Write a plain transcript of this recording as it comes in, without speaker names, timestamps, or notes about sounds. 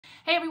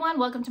Hey everyone,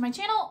 welcome to my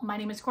channel. My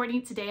name is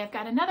Courtney. Today I've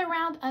got another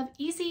round of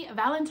easy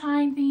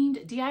Valentine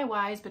themed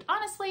DIYs, but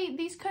honestly,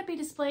 these could be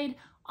displayed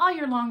all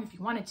year long if you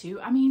wanted to.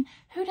 I mean,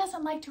 who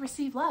doesn't like to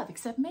receive love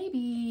except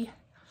maybe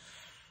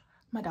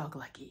my dog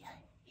Lucky.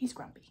 He's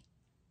grumpy.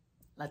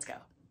 Let's go.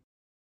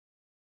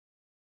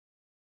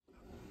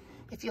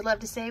 If you love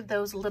to save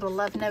those little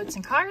love notes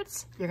and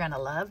cards, you're gonna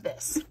love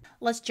this.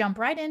 Let's jump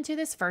right into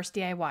this first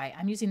DIY.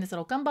 I'm using this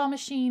little gumball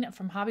machine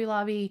from Hobby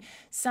Lobby,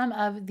 some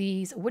of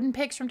these wooden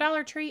picks from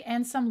Dollar Tree,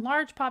 and some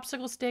large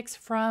popsicle sticks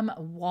from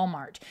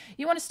Walmart.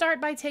 You want to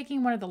start by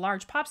taking one of the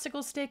large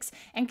popsicle sticks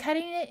and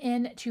cutting it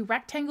into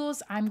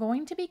rectangles. I'm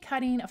going to be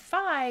cutting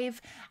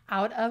 5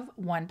 out of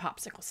 1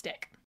 popsicle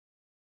stick.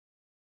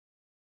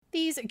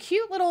 These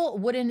cute little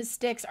wooden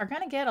sticks are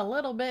going to get a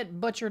little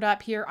bit butchered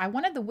up here. I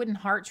wanted the wooden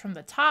hearts from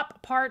the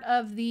top part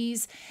of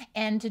these,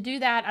 and to do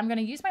that, I'm going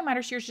to use my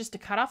miter shears just to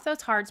cut off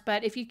those hearts.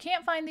 But if you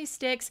can't find these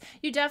sticks,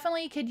 you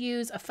definitely could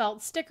use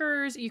felt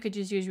stickers. You could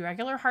just use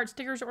regular heart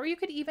stickers, or you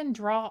could even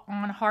draw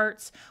on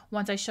hearts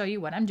once I show you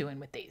what I'm doing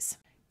with these.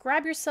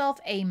 Grab yourself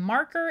a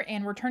marker,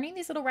 and we're turning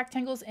these little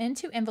rectangles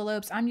into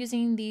envelopes. I'm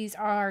using these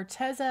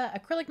Arteza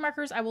acrylic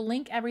markers. I will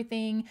link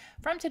everything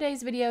from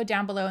today's video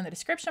down below in the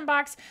description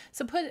box.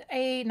 So put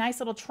a nice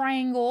little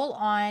triangle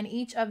on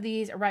each of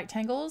these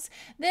rectangles.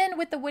 Then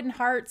with the wooden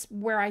hearts,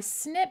 where I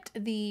snipped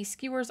the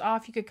skewers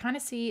off, you could kind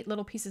of see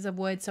little pieces of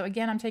wood. So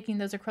again, I'm taking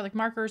those acrylic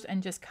markers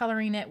and just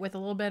coloring it with a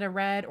little bit of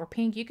red or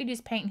pink. You could use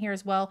paint here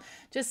as well,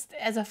 just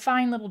as a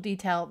fine little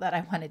detail that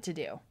I wanted to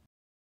do.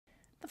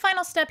 The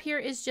final step here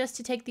is just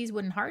to take these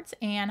wooden hearts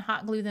and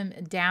hot glue them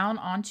down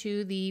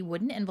onto the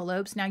wooden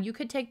envelopes. Now you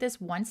could take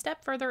this one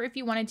step further if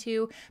you wanted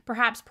to,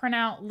 perhaps print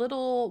out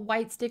little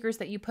white stickers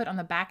that you put on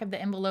the back of the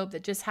envelope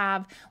that just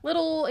have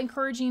little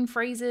encouraging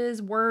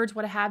phrases, words,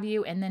 what have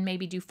you, and then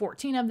maybe do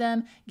 14 of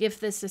them, gift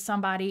this to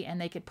somebody,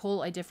 and they could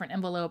pull a different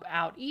envelope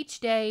out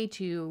each day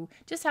to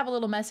just have a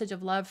little message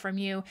of love from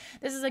you.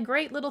 This is a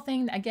great little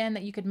thing, again,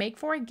 that you could make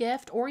for a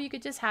gift, or you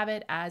could just have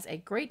it as a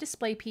great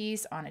display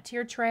piece on a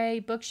tier tray,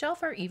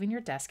 bookshelf, or even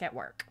your desk at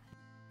work.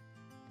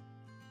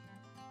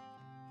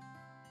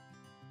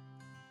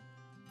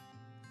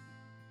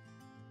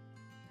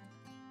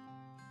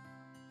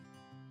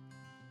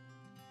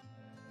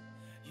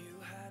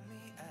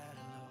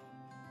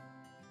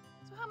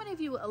 So how many of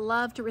you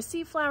love to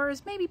receive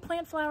flowers, maybe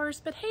plant flowers,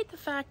 but hate the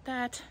fact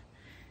that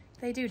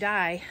they do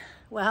die?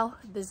 Well,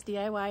 this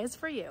DIY is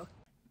for you.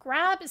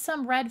 Grab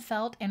some red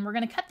felt, and we're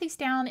going to cut these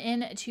down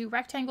into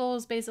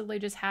rectangles, basically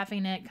just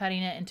halving it,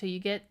 cutting it until you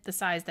get the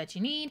size that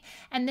you need.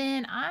 And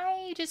then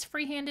I just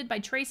freehanded by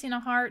tracing a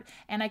heart,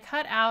 and I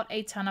cut out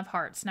a ton of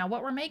hearts. Now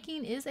what we're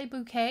making is a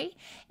bouquet,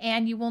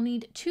 and you will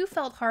need 2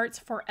 felt hearts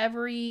for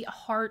every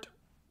heart,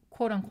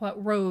 quote unquote,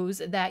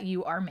 rose that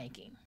you are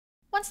making.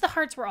 Once the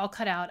hearts were all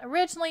cut out,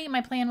 originally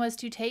my plan was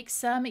to take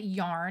some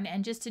yarn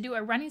and just to do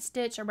a running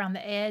stitch around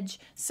the edge,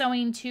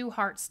 sewing 2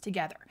 hearts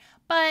together.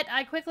 But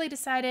I quickly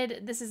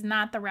decided this is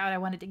not the route I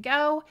wanted to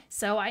go,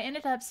 so I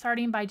ended up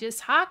starting by just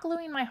hot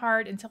gluing my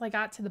heart until I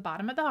got to the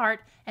bottom of the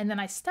heart, and then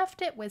I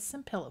stuffed it with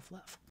some pillow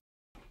fluff.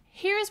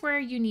 Here's where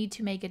you need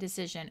to make a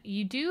decision.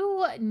 You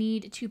do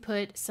need to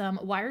put some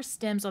wire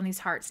stems on these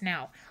hearts.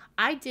 Now,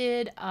 I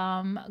did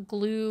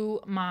glue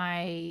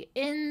my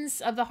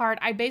ends of the heart.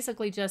 I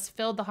basically just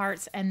filled the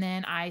hearts and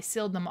then I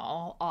sealed them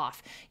all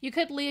off. You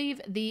could leave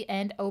the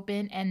end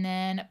open and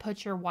then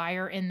put your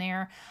wire in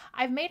there.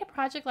 I've made a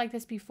project like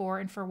this before,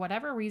 and for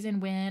whatever reason,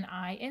 when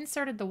I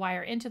inserted the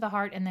wire into the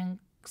heart and then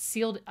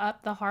sealed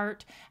up the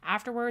heart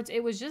afterwards,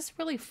 it was just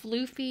really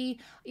floofy,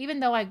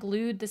 even though I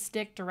glued the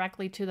stick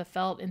directly to the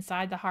felt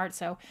inside the heart.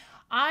 So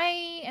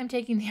I am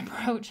taking the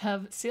approach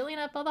of sealing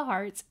up all the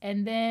hearts,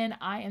 and then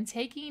I am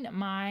taking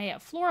my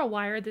floral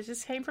wire that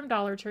just came from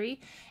Dollar Tree,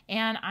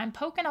 and I'm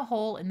poking a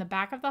hole in the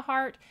back of the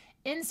heart,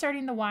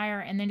 inserting the wire,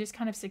 and then just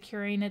kind of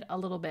securing it a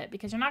little bit,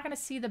 because you're not going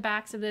to see the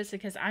backs of this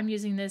because I'm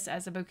using this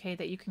as a bouquet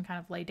that you can kind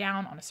of lay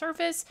down on a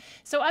surface.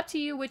 So up to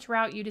you which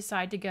route you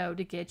decide to go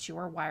to get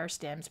your wire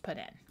stems put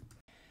in.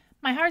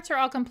 My hearts are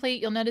all complete.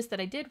 You'll notice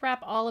that I did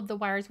wrap all of the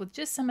wires with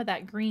just some of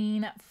that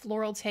green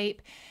floral tape.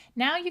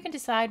 Now you can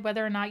decide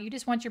whether or not you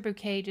just want your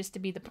bouquet just to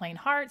be the plain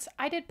hearts.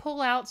 I did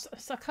pull out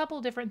a couple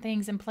different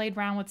things and played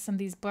around with some of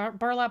these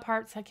burlap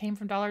hearts that came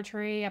from Dollar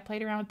Tree. I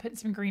played around with putting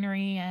some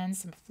greenery and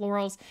some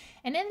florals,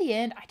 and in the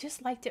end I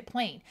just liked it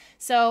plain.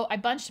 So I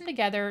bunched them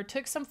together,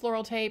 took some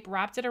floral tape,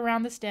 wrapped it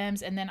around the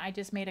stems, and then I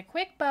just made a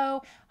quick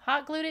bow,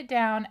 hot glued it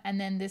down, and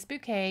then this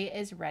bouquet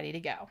is ready to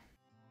go.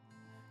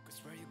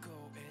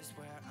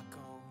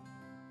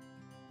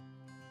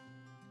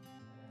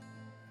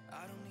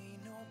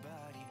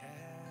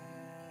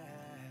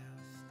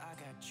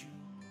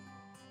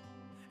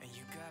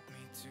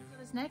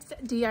 This next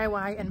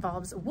DIY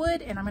involves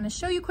wood, and I'm going to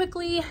show you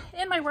quickly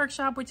in my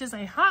workshop, which is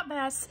a hot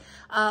mess,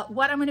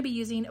 what I'm going to be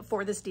using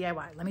for this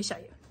DIY. Let me show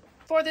you.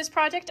 For this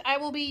project, I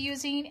will be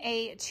using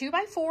a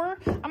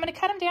 2x4. I'm going to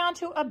cut them down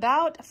to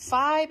about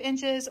 5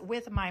 inches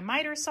with my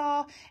miter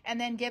saw and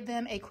then give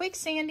them a quick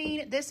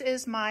sanding. This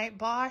is my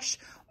Bosch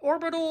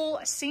orbital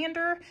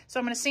sander. So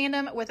I'm going to sand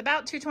them with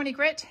about 220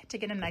 grit to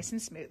get them nice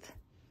and smooth.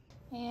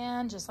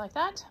 And just like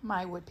that,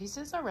 my wood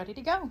pieces are ready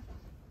to go.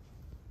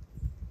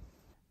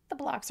 The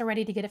blocks are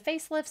ready to get a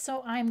facelift,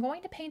 so I'm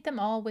going to paint them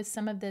all with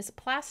some of this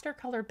plaster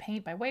colored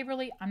paint by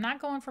Waverly. I'm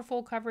not going for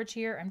full coverage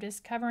here. I'm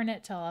just covering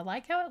it till I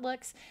like how it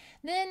looks.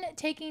 Then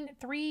taking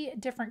 3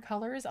 different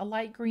colors, a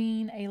light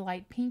green, a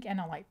light pink,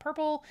 and a light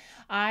purple,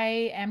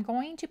 I am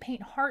going to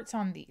paint hearts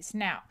on these.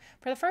 Now,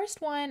 for the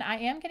first one, I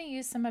am going to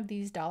use some of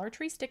these Dollar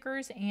Tree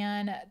stickers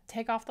and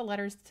take off the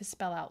letters to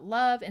spell out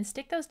love and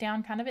stick those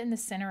down kind of in the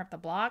center of the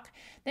block.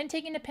 Then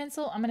taking a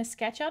pencil, I'm going to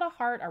sketch out a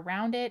heart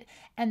around it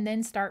and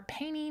then start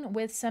painting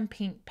with some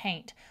pink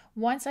paint.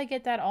 Once I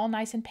get that all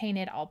nice and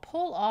painted, I'll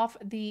pull off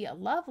the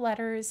love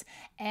letters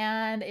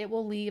and it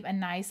will leave a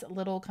nice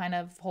little kind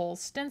of whole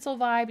stencil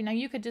vibe. Now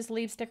you could just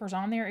leave stickers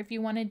on there if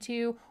you wanted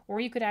to, or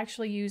you could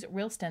actually use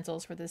real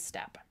stencils for this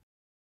step.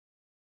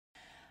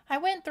 I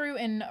went through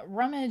and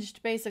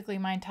rummaged basically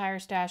my entire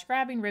stash,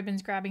 grabbing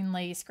ribbons, grabbing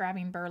lace,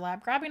 grabbing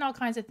burlap, grabbing all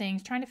kinds of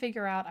things, trying to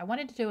figure out, I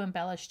wanted to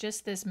embellish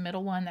just this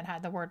middle one that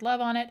had the word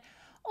love on it.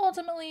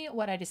 Ultimately,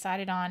 what I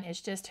decided on is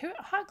just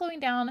hot gluing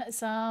down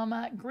some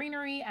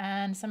greenery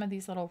and some of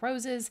these little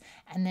roses,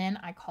 and then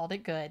I called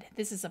it good.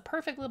 This is a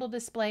perfect little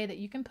display that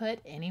you can put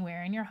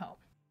anywhere in your home.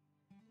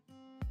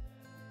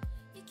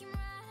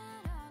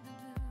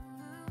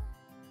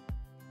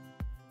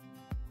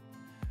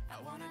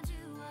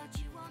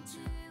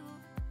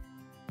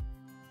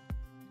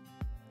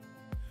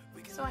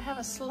 So I have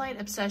a slight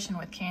obsession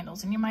with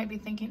candles, and you might be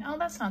thinking, oh,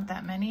 that's not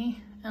that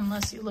many,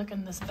 unless you look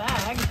in this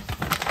bag,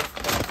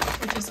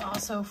 which is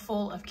also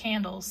full of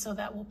candles. So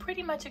that will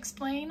pretty much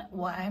explain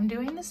why I'm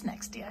doing this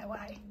next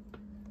DIY.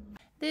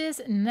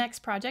 This next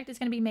project is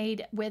going to be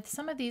made with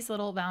some of these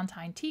little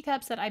Valentine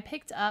teacups that I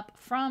picked up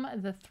from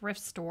the thrift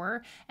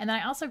store. And then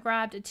I also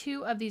grabbed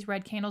 2 of these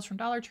red candles from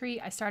Dollar Tree.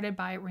 I started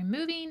by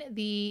removing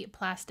the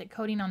plastic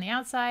coating on the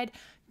outside.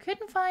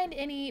 Couldn't find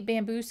any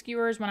bamboo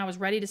skewers when I was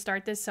ready to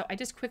start this, so I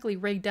just quickly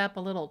rigged up a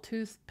little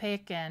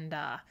toothpick and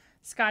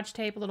Scotch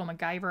tape, a little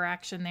MacGyver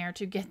action there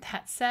to get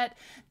that set.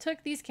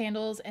 Took these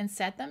candles and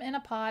set them in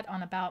a pot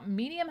on about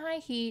medium-high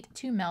heat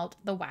to melt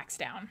the wax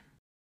down.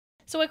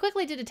 So I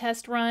quickly did a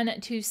test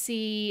run to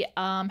see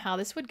how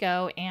this would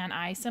go, and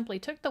I simply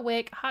took the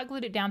wick, hot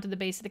glued it down to the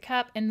base of the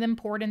cup, and then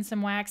poured in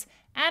some wax,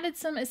 added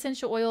some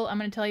essential oil. I'm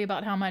going to tell you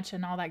about how much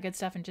and all that good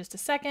stuff in just a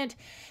second.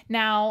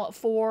 Now,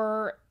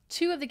 for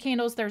 2 of the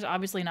candles, there's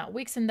obviously not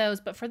wicks in those,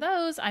 but for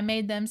those, I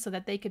made them so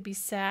that they could be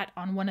sat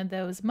on one of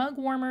those mug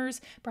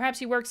warmers. Perhaps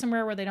you work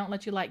somewhere where they don't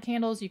let you light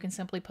candles. You can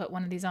simply put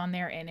one of these on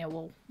there and it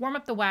will warm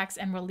up the wax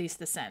and release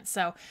the scent.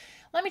 So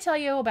let me tell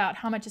you about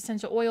how much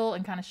essential oil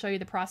and kind of show you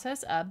the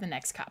process of the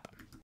next cup.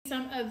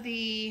 Some of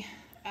the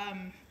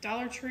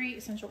Dollar Tree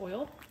essential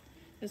oil.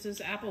 This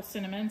is apple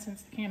cinnamon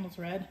since the candle's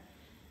red.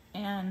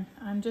 And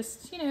I'm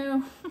just, you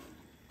know,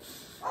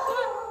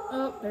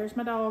 oh, there's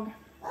my dog.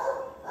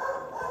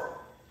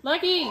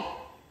 Lucky!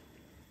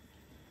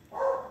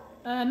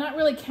 Not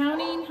really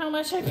counting how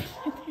much I put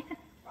in there.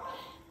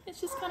 It's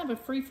just kind of a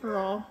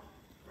free-for-all.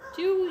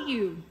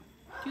 Do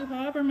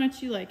however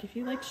much you like. If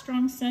you like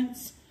strong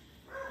scents,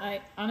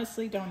 I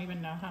honestly don't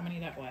even know how many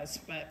that was,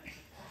 but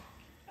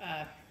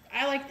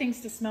I like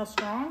things to smell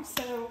strong,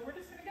 so we're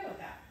just gonna go with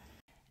that.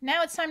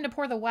 Now it's time to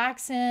pour the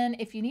wax in.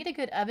 If you need a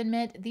good oven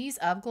mitt, these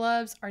UV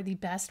gloves are the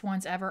best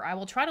ones ever. I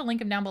will try to link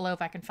them down below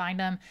if I can find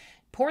them.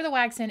 Pour the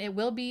wax in. It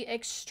will be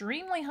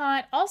extremely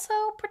hot. Also,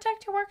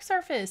 protect your work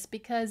surface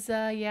because,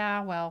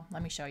 yeah, well,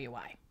 let me show you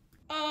why.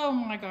 Oh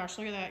my gosh,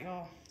 look at that,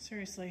 y'all.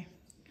 Seriously.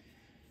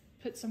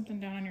 Put something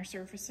down on your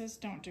surfaces.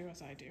 Don't do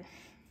as I do.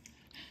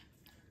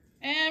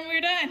 And we're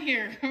done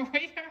here. We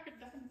are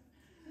done.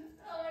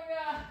 Oh my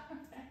God.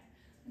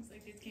 Looks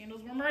like these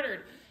candles were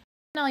murdered.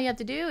 All you have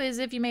to do is,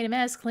 if you made a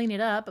mess, clean it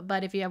up.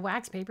 But if you have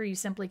wax paper, you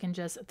simply can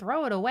just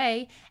throw it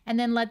away and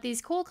then let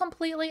these cool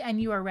completely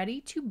and you are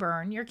ready to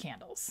burn your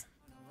candles.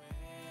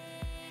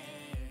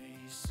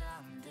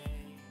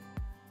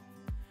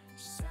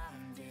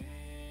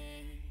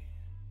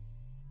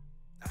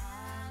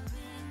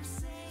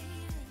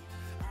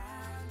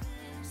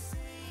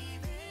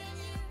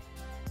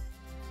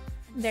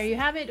 There you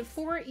have it,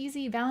 4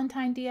 easy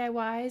Valentine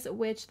DIYs,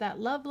 which that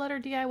love letter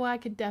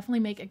DIY could definitely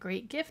make a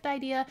great gift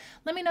idea.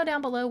 Let me know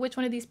down below which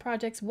one of these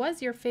projects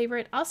was your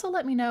favorite. Also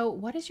let me know,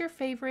 what is your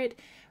favorite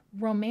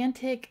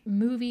romantic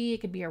movie? It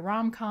could be a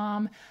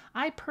rom-com.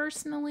 I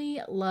personally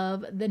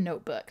love The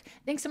Notebook.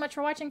 Thanks so much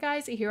for watching,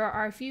 guys. Here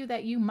are a few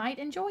that you might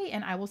enjoy,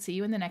 and I will see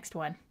you in the next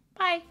one.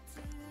 Bye!